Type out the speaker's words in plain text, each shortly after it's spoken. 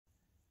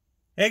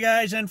Hey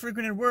guys,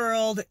 Unfrequented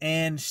World,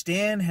 and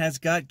Stan has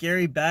got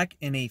Gary back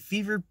in a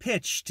fevered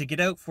pitch to get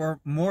out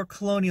for more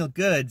Colonial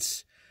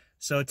goods.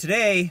 So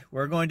today,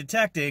 we're going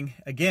detecting,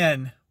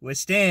 again, with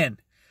Stan.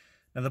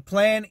 Now the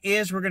plan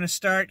is we're going to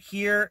start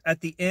here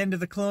at the end of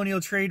the Colonial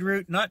trade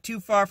route, not too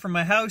far from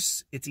my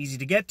house. It's easy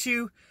to get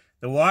to.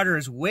 The water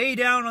is way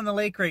down on the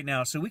lake right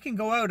now, so we can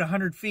go out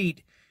 100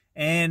 feet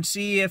and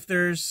see if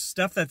there's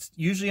stuff that's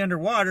usually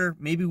underwater.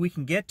 Maybe we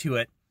can get to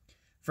it.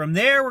 From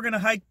there, we're going to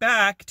hike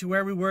back to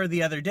where we were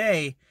the other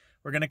day.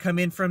 We're going to come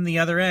in from the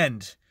other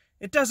end.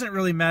 It doesn't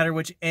really matter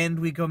which end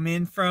we come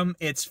in from.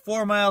 It's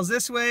 4 miles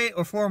this way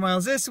or 4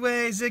 miles this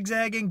way,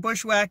 zigzagging,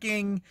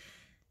 bushwhacking.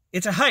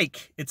 It's a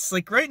hike. It's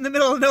like right in the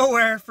middle of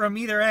nowhere from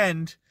either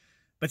end.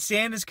 But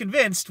Stan is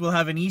convinced we'll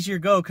have an easier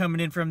go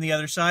coming in from the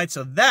other side.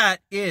 So that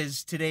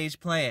is today's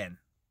plan.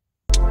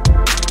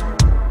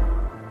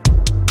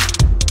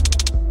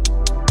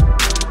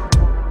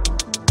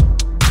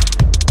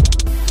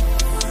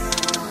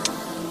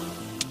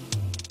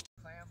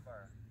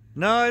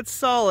 No, it's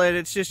solid.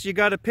 It's just you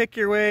got to pick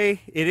your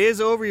way. It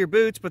is over your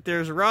boots, but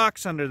there's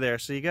rocks under there,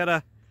 so you got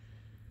to...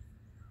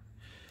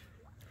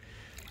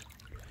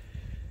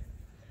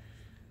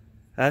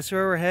 That's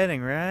where we're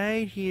heading,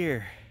 right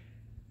here.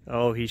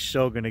 Oh, he's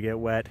so going to get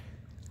wet.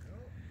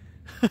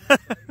 Nope. I'm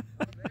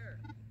there.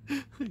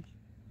 I'm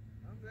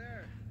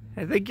there.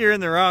 I think you're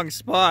in the wrong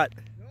spot.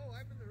 No,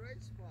 I'm in the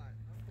right spot.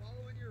 I'm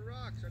following your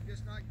rocks. I'm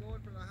just not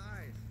going for the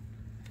highs.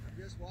 I'm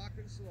just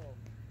walking slow.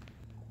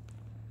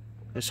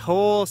 This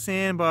whole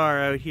sandbar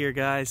out here,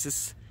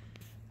 guys,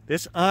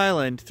 this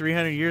island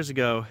 300 years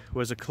ago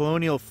was a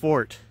colonial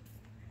fort.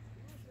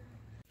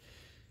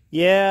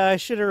 Yeah, I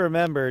should have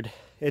remembered.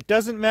 It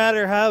doesn't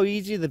matter how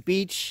easy the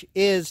beach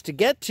is to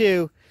get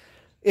to,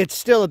 it's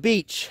still a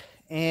beach,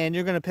 and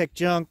you're going to pick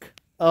junk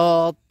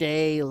all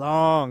day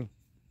long.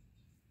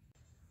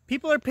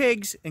 People are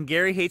pigs, and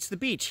Gary hates the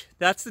beach.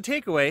 That's the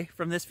takeaway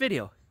from this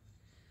video.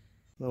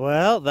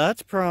 Well,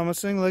 that's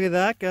promising. Look at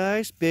that,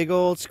 guys. Big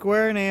old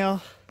square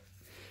nail.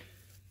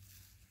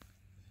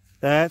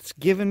 That's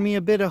giving me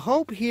a bit of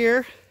hope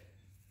here.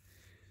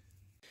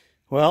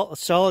 Well, a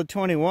solid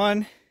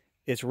 21.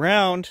 It's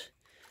round,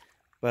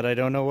 but I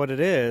don't know what it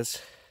is.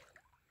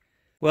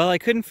 Well, I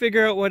couldn't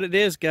figure out what it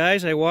is,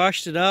 guys. I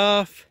washed it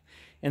off,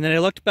 and then I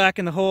looked back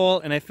in the hole,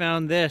 and I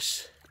found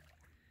this.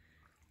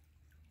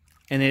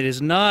 And it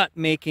is not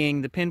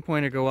making the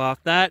pinpointer go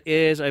off. That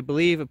is, I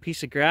believe, a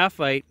piece of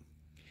graphite.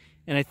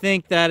 And I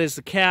think that is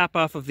the cap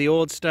off of the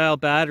old style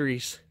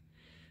batteries.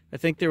 I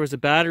think there was a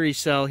battery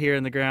cell here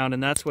in the ground,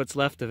 and that's what's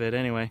left of it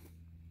anyway.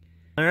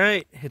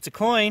 Alright, it's a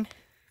coin.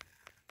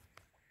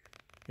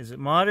 Is it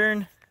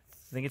modern?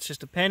 I think it's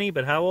just a penny,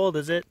 but how old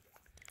is it?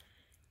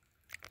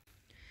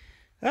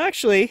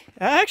 Actually,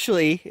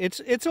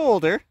 it's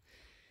older.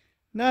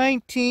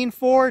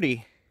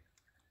 1940.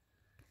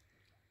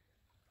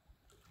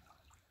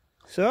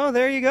 So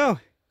there you go.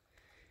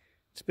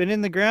 It's been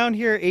in the ground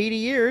here 80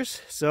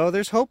 years, so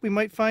there's hope we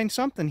might find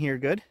something here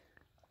good.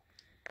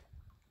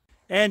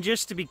 And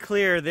just to be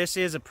clear, this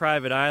is a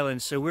private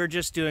island, so we're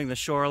just doing the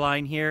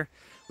shoreline here.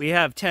 We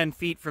have 10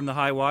 feet from the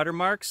high water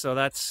mark, so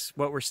that's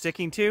what we're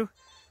sticking to.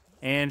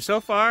 And so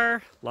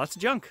far, lots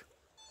of junk.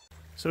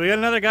 So we got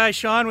another guy,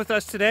 Shawn, with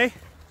us today.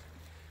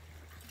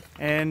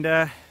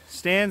 And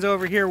Stan's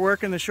over here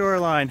working the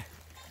shoreline.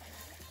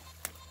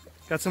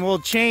 Got some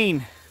old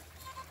chain.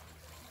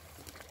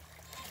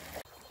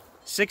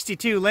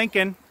 62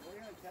 Lincoln.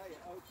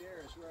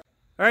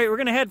 Alright, we're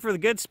going to head for the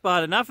good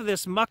spot. Enough of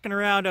this mucking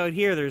around out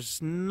here.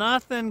 There's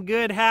nothing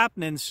good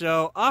happening,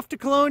 so off to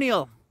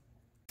Colonial.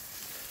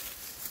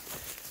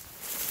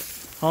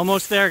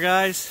 Almost there,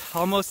 guys.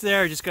 Almost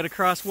there. Just got to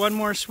cross one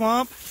more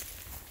swamp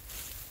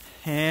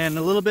and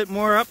a little bit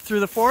more up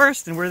through the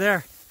forest, and we're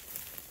there.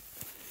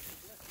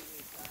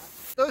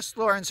 Those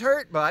thorns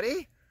hurt,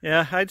 buddy.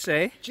 Yeah, I'd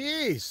say.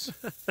 Jeez.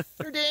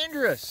 They're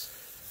dangerous.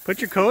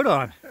 Put your coat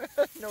on.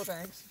 No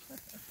thanks.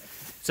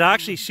 It's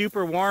actually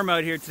super warm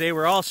out here today.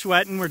 We're all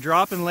sweating. We're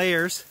dropping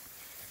layers.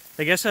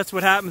 I guess that's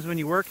what happens when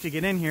you work to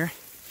get in here.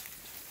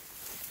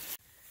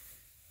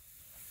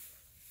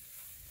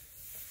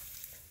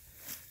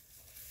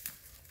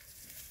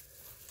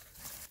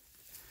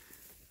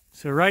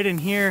 So right in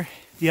here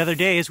the other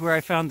day is where I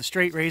found the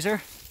straight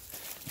razor.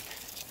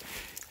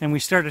 And we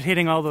started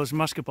hitting all those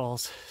musket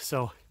balls.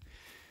 So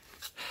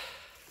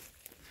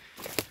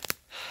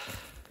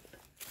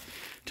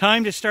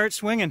time to start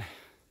swinging.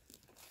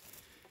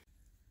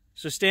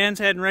 So Stan's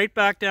heading right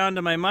back down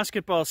to my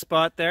musket ball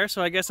spot there,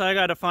 so I guess I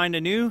gotta find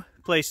a new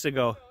place to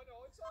go. No,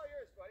 it's all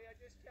yours, buddy. I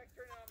just kept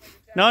turning on my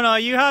guitar. No,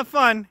 you have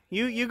fun.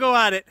 You go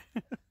at it.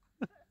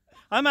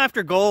 I'm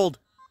after gold.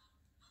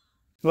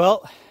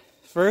 Well,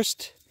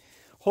 first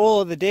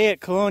hole of the day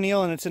at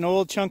Colonial, and it's an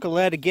old chunk of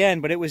lead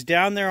again, but it was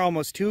down there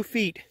almost 2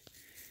 feet.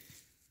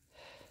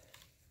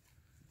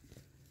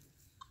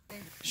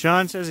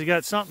 Shawn says he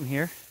got something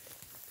here.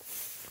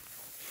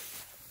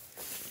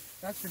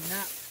 That's for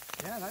nap.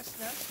 Yeah, that's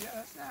snap. Yeah,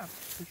 that's snap.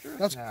 For sure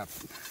it's snap.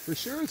 For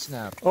sure it's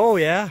snap. Oh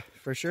yeah,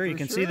 for sure. You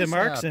can sure see the it's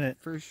marks snap. in it.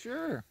 For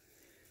sure.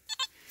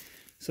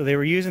 So they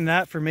were using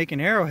that for making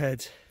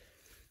arrowheads.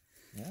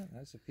 Yeah,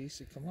 that's a piece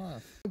that come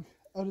off.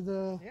 Out of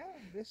the... Yeah,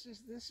 this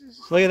is...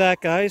 Look at that,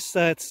 guys.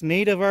 That's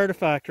native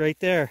artifact right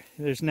there.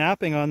 There's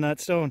napping on that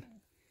stone.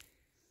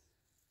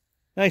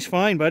 Nice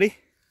find, buddy.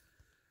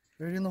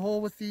 Right in the hole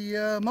with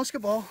the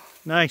musket ball.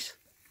 Nice.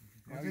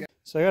 Okay.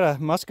 So I got a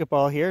musket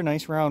ball here,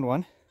 nice round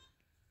one.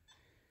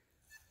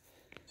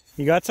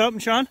 You got something,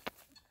 Shawn?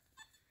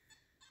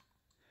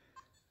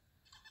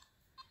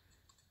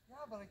 Yeah,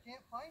 but I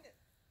can't find it.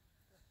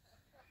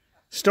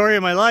 Story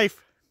of my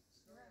life.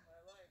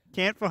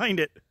 Can't find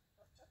it.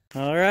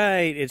 All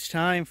right, it's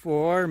time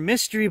for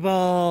mystery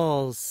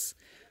balls.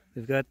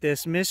 We've got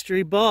this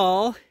mystery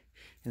ball,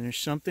 and there's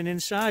something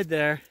inside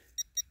there.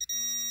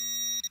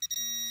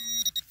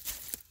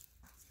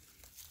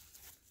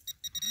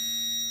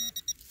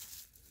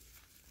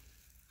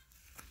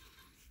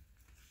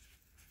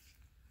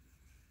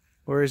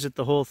 Or is it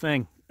the whole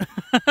thing?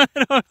 I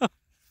don't know.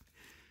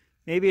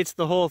 Maybe it's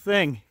the whole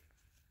thing.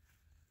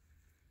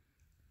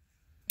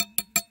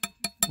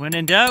 When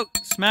in doubt,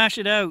 smash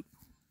it out.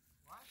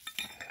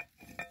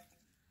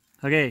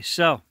 Okay,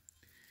 so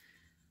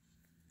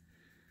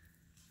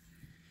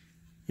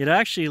it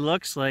actually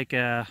looks like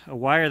a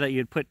wire that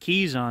you'd put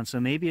keys on, so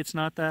maybe it's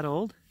not that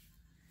old.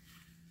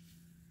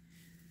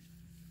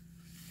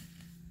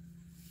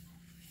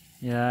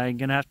 Yeah, I'm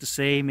gonna have to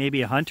say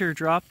maybe a hunter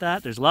dropped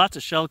that. There's lots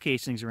of shell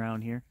casings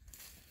around here.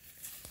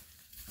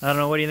 I don't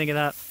know, what do you think of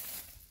that?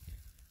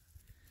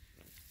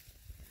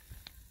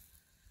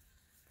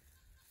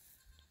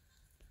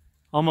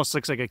 Almost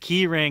looks like a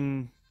key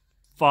ring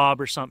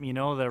fob or something, you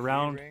know, the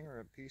round. Key ring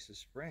or a piece of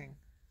spring.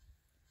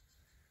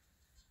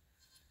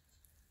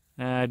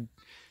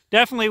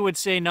 Definitely would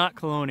say not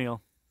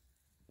Colonial.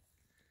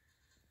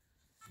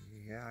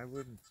 Yeah, I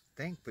wouldn't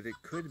think, but it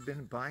could have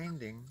been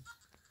binding.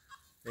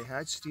 They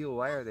had steel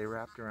wire they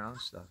wrapped around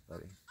stuff,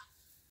 buddy.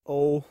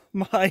 Oh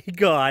my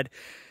God.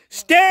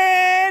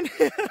 Stan!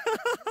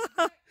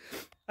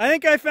 I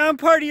think I found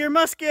part of your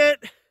musket.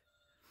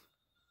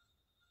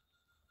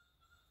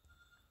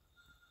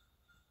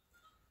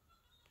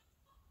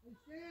 Hey,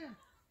 Stan!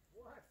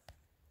 What?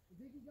 I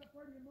think you got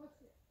part of your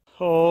musket.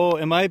 Oh,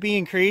 am I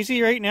being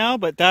crazy right now?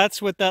 But that's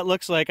what that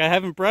looks like. I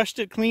haven't brushed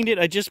it, cleaned it.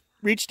 I just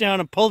reached down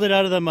and pulled it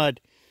out of the mud.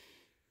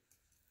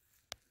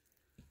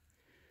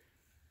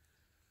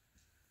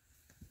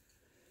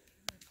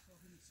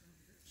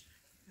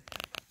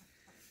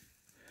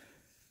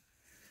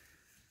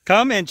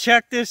 Come and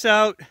check this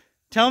out.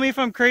 Tell me if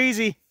I'm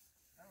crazy.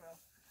 I will.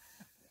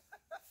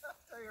 I'll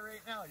tell you right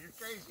now, you're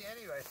crazy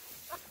anyway.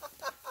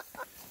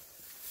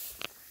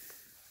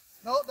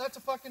 No, that's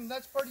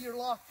part of your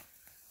lock.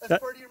 That's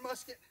part of your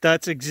musket.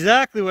 That's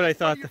exactly what I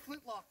thought. Part of your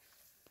flintlock.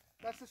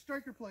 That's the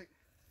striker plate.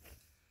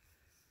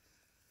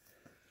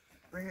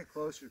 Bring it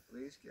closer,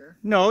 please, Gare.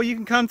 No, you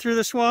can come through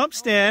the swamp,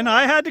 Stan.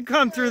 I had to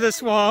come through the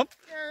swamp.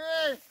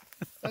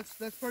 That's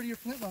part of your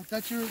flintlock.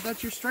 That's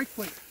your strike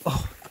plate.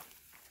 Oh.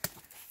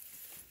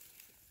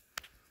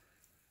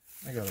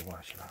 I gotta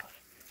wash it off.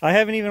 I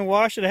haven't even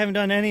washed it. I haven't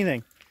done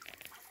anything.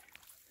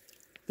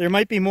 There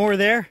might be more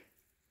there.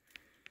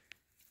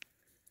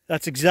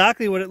 That's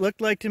exactly what it looked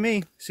like to me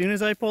as soon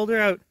as I pulled her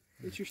out.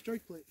 It's your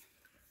strike plate.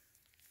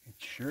 It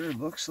sure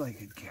looks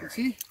like it, Gary.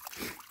 See?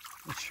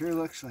 It sure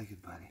looks like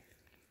it, buddy.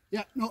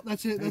 Yeah, no,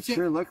 that's it. That's it. It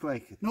sure looked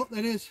like it. No,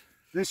 that is.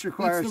 This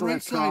requires the right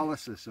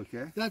electrolysis,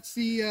 okay? That's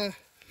the,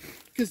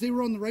 because they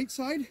were on the right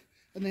side,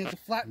 and they had the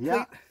flat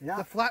plate. Yeah.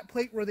 The flat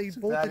plate where they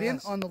bolted in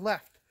on the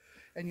left.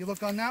 And you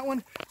look on that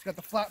one, it's got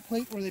the flat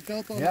plate where they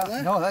built on the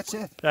left. No, that's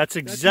it. That's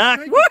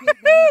exact.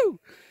 Woohoo!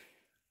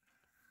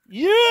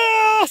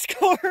 Yeah!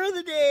 Score of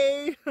the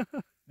day!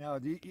 Now,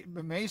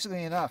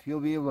 amazingly enough, you'll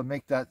be able to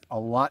make that a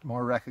lot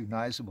more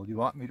recognizable. Do you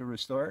want me to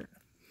restore it?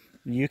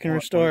 You can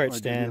restore it, or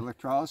Stan. the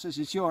electrolysis,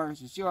 it's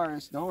yours. It's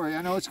yours. Don't worry.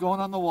 I know it's going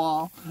on the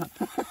wall.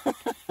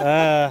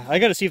 I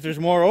got to see if there's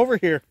more over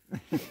here.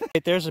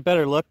 Right, there's a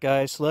better look,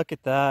 guys. Look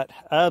at that.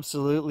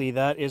 Absolutely,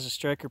 that is a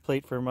striker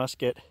plate for a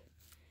musket.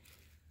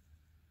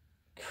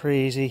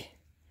 Crazy.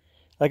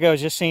 Like I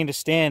was just saying to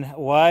Stan,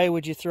 why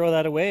would you throw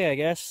that away? I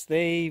guess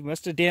they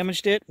must have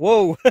damaged it.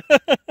 Whoa!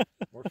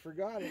 Or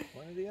forgot it.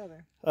 One or the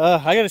other.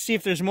 I got to see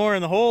if there's more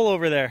in the hole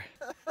over there.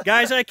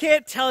 Guys, I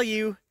can't tell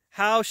you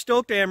how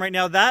stoked I am right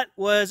now. That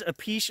was a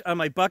piece on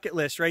my bucket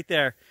list right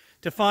there.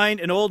 To find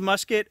an old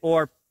musket,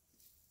 or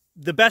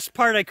the best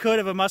part I could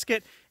of a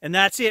musket, and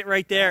that's it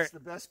right there. That's the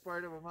best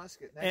part of a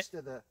musket, next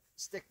to the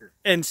sticker.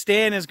 And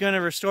Stan is going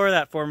to restore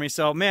that for me.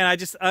 So, man,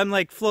 I'm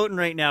like floating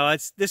right now.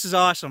 This is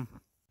awesome.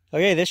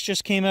 Okay, this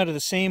just came out of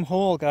the same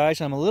hole, guys.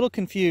 I'm a little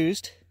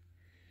confused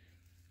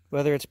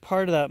whether it's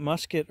part of that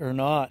musket or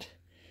not.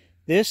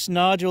 This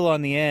nodule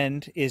on the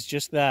end is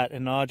just that, a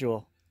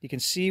nodule. You can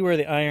see where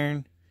the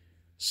iron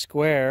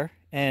square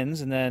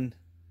ends, and then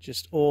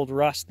just old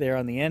rust there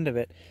on the end of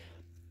it.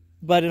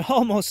 But it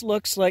almost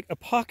looks like a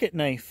pocket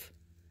knife.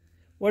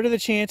 What are the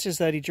chances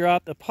that he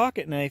dropped a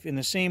pocket knife in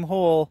the same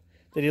hole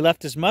that he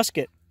left his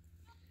musket?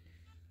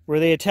 Were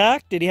they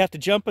attacked? Did he have to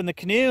jump in the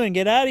canoe and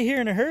get out of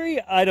here in a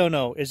hurry? I don't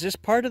know. Is this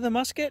part of the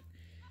musket?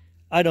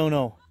 I don't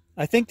know.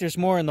 I think there's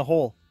more in the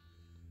hole.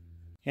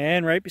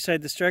 And right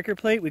beside the striker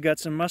plate, we got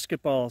some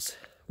musket balls.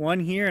 One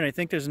here, and I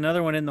think there's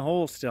another one in the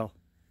hole still.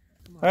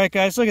 All right,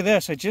 guys, look at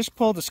this. I just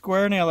pulled a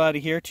square nail out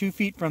of here, 2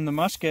 feet from the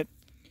musket,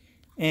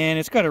 and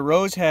it's got a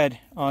rose head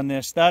on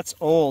this. That's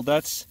old.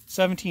 That's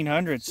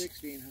 1700s.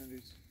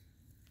 1600s.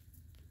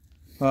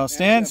 Well,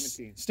 Stan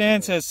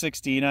says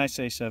 16. I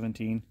say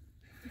 17.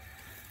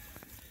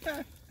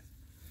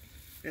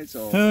 It's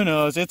old. Who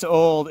knows? It's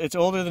old. It's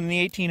older than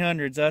the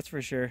 1800s, that's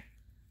for sure.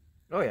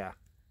 Oh, yeah.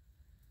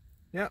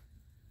 Yep.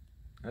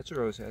 That's a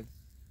rose head.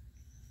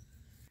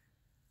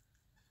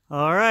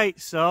 All right,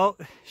 so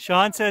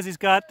Shawn says he's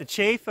got the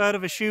chafe out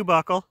of a shoe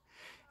buckle,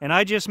 and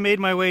I just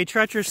made my way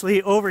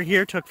treacherously over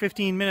here. Took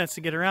 15 minutes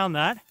to get around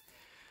that.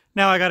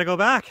 Now I got to go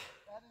back.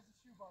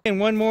 And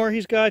one more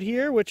he's got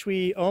here, which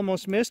we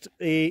almost missed,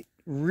 a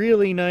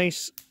really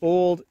nice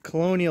old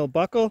Colonial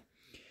buckle.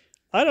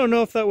 I don't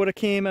know if that would have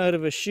came out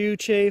of a shoe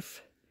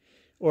chafe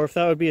or if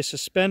that would be a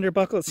suspender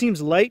buckle. It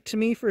seems light to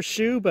me for a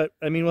shoe, but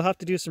I mean, we'll have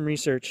to do some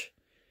research.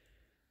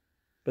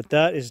 But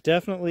that is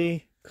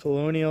definitely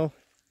Colonial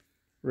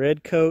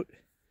redcoat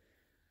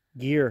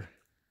gear.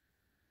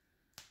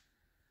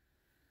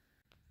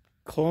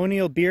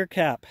 Colonial beer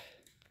cap.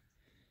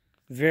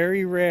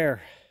 Very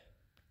rare.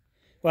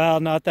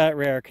 Well, not that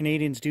rare.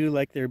 Canadians do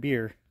like their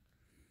beer.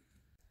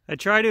 I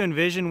try to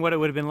envision what it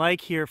would have been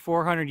like here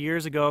 400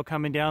 years ago,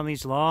 coming down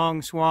these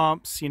long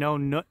swamps, you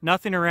know,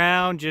 nothing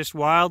around, just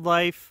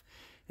wildlife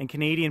and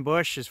Canadian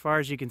bush as far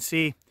as you can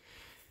see.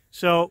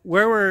 So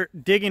where we're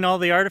digging all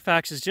the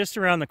artifacts is just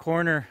around the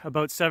corner,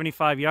 about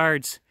 75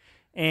 yards.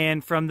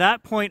 And from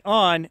that point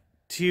on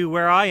to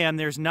where I am,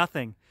 there's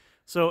nothing.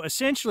 So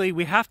essentially,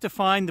 we have to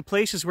find the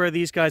places where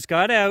these guys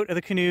got out of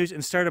the canoes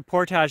and started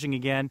portaging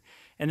again.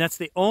 And that's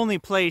the only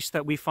place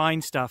that we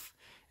find stuff.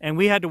 And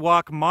we had to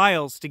walk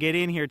miles to get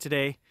in here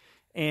today.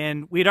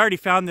 And we had already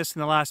found this in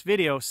the last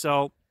video,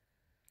 so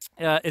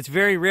it's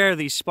very rare,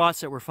 these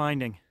spots that we're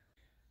finding.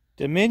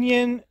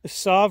 Dominion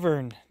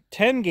Sovereign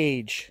 10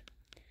 gauge.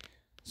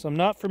 So I'm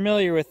not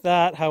familiar with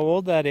that, how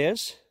old that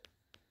is.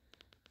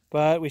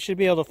 But we should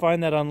be able to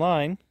find that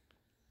online.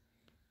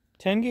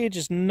 10 gauge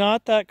is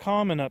not that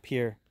common up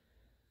here.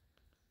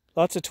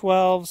 Lots of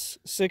 12s,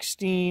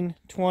 16,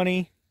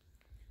 20.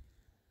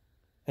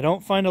 I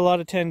don't find a lot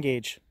of 10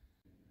 gauge.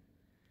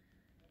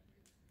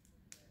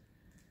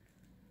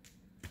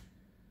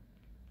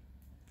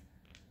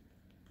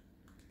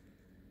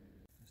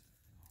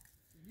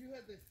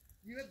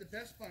 You had the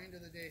best find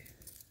of the day.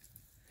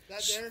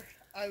 That there,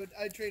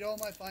 I'd trade all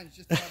my finds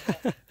just to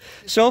have that.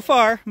 So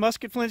far,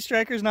 musket flint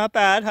striker's not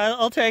bad.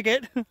 I'll take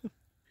it.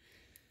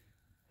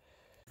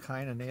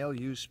 Kind of nail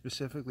used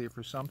specifically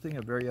for something,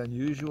 a very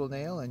unusual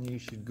nail, and you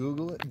should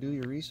Google it and do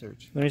your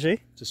research. Let me see.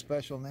 It's a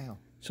special nail.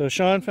 So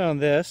Shawn found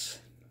this.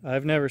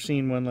 I've never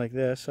seen one like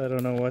this. I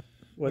don't know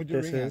what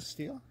this is.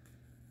 Steel?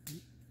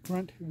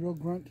 Grunt, real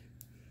grunt.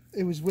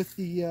 It was with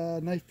the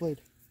knife blade.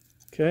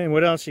 Okay, and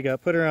what else you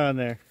got? Put her on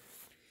there.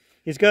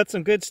 He's got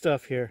some good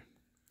stuff here.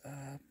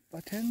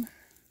 Button.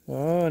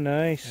 Oh,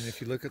 nice. And if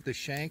you look at the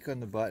shank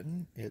on the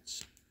button,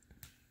 it's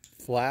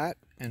flat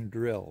and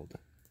drilled.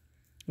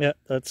 Yeah,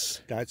 that's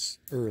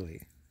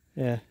early.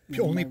 Yeah.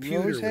 Only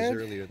pewter was head.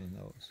 earlier than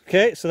those.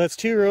 Okay, so that's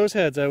 2 rose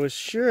heads. I was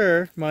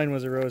sure mine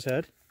was a rose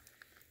head.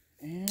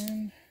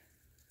 And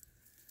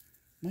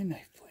my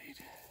knife blade.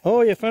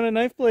 Oh, you found a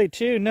knife blade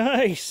too.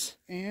 Nice.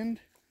 And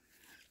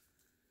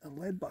a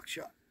lead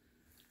buckshot.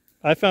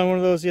 I found one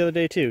of those the other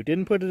day too.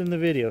 Didn't put it in the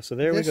video, so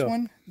there we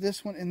go.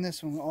 This one, and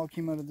this one all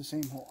came out of the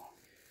same hole.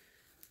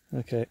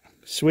 Okay,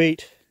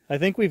 sweet. I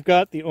think we've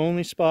got the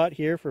only spot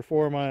here for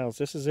 4 miles.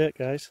 This is it,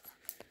 guys.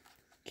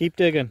 Keep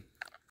digging.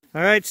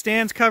 All right,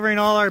 Stan's covering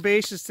all our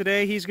bases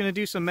today. He's going to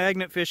do some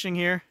magnet fishing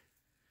here.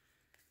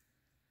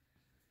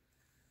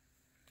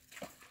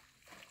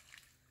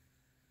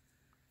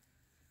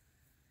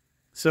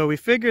 So we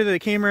figured that they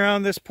came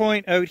around this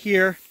point out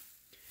here,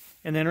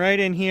 and then right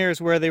in here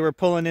is where they were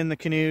pulling in the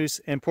canoes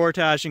and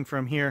portaging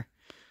from here.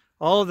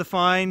 All of the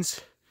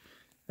finds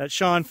that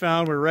Shawn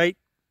found were right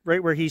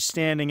where he's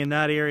standing in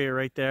that area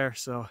right there.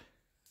 So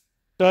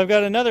I've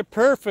got another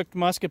perfect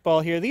musket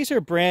ball here. These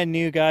are brand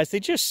new, guys. They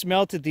just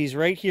smelted these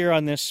right here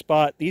on this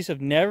spot. These have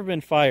never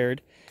been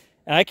fired.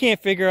 And I can't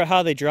figure out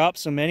how they dropped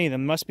so many of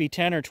them. Must be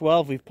 10 or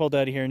 12 we've pulled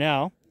out of here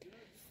now.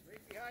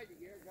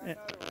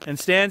 And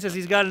Stan says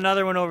he's got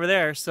another one over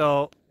there.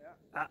 So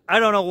I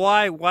don't know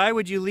why. Why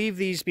would you leave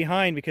these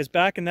behind? Because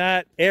back in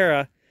that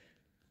era,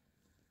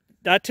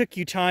 that took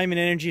you time and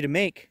energy to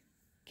make.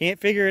 Can't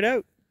figure it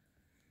out.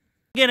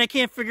 Again, I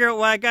can't figure out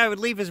why a guy would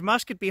leave his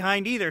musket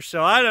behind either,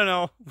 so I don't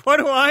know. What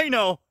do I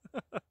know? I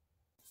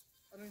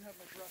don't even have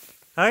my brush.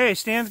 Okay,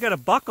 Stan's got a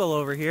buckle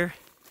over here.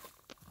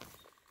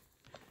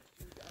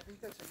 I think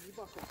that's a knee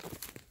buckle.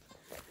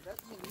 Is that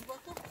a knee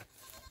buckle?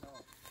 No.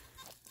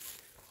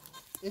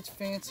 It's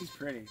fancy. It's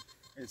pretty.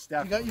 It's You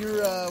definitely. got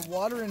your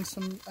water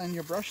and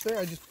your brush there?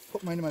 I just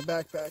put mine in my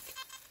backpack.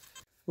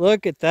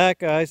 Look at that,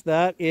 guys.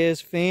 That is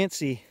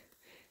fancy.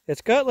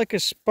 It's got like a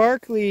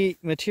sparkly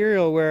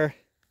material where,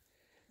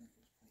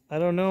 I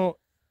don't know.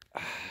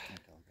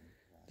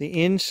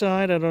 The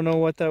inside, I don't know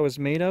what that was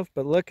made of,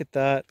 but look at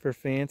that for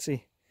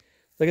fancy.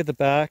 Look at the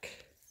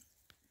back.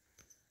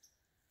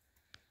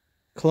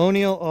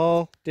 Colonial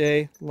all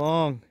day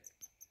long.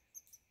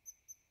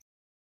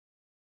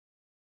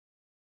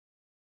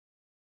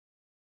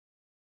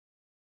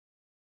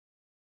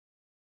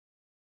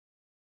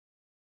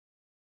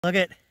 Look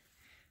at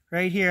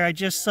right here. I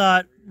just saw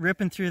it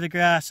ripping through the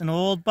grass. An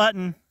old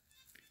button.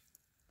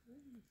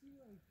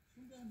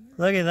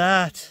 Look at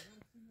that.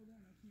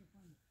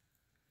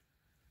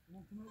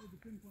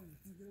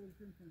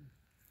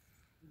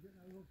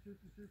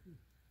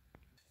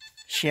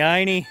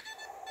 Shiny.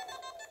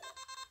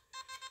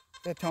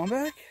 That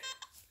tomback?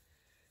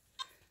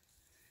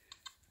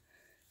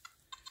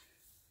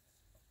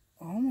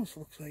 Almost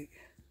looks like,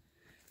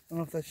 I don't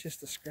know if that's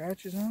just the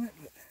scratches on it,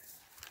 but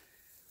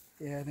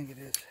yeah, I think it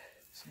is.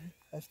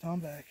 That's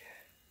tomback.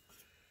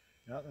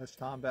 Yeah, that's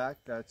tomback.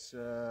 That's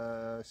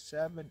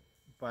 7,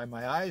 by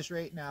my eyes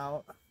right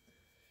now,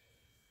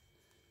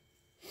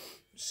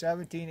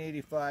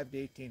 1785 to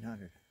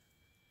 1800.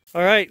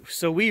 All right,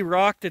 so we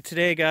rocked it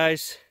today,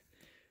 guys.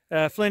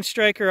 Flint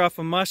striker off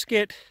a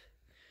musket.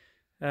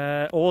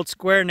 Old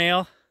square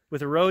nail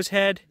with a rose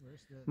head.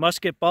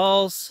 Musket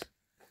balls.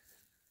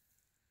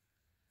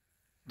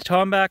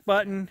 Tomback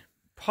button.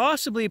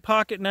 Possibly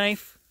pocket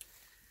knife.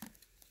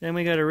 Then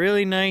we got a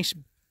really nice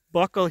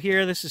buckle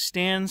here. This is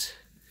Stan's.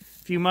 A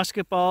few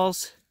musket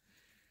balls.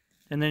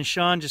 And then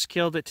Shawn just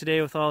killed it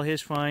today with all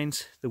his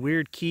finds. The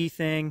weird key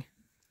thing.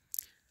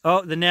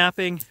 Oh, the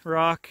napping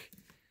rock.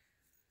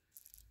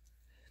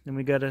 Then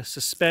we got a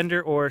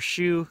suspender or a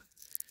shoe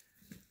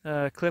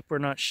clip, we're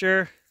not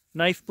sure.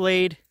 Knife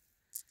blade.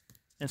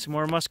 And some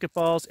more musket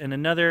balls. And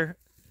another,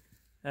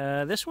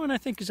 this one I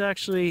think is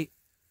actually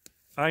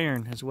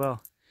iron as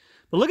well.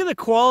 But look at the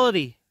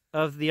quality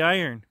of the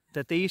iron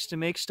that they used to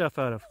make stuff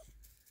out of.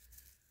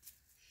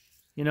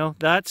 You know,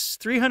 that's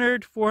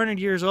 300, 400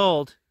 years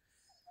old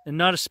and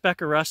not a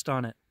speck of rust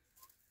on it.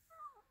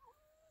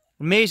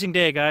 Amazing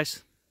day,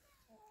 guys.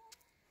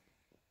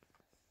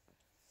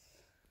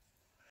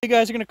 You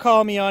guys are going to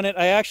call me on it.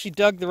 I actually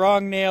dug the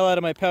wrong nail out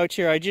of my pouch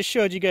here. I just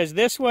showed you guys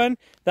this one.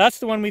 That's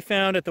the one we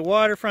found at the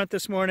waterfront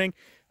this morning.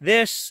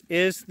 This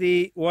is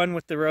the one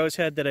with the rose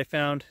head that I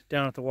found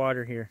down at the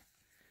water here.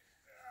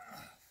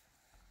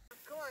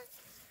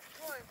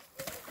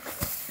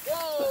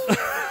 Whoa!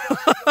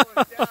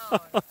 Going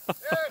down.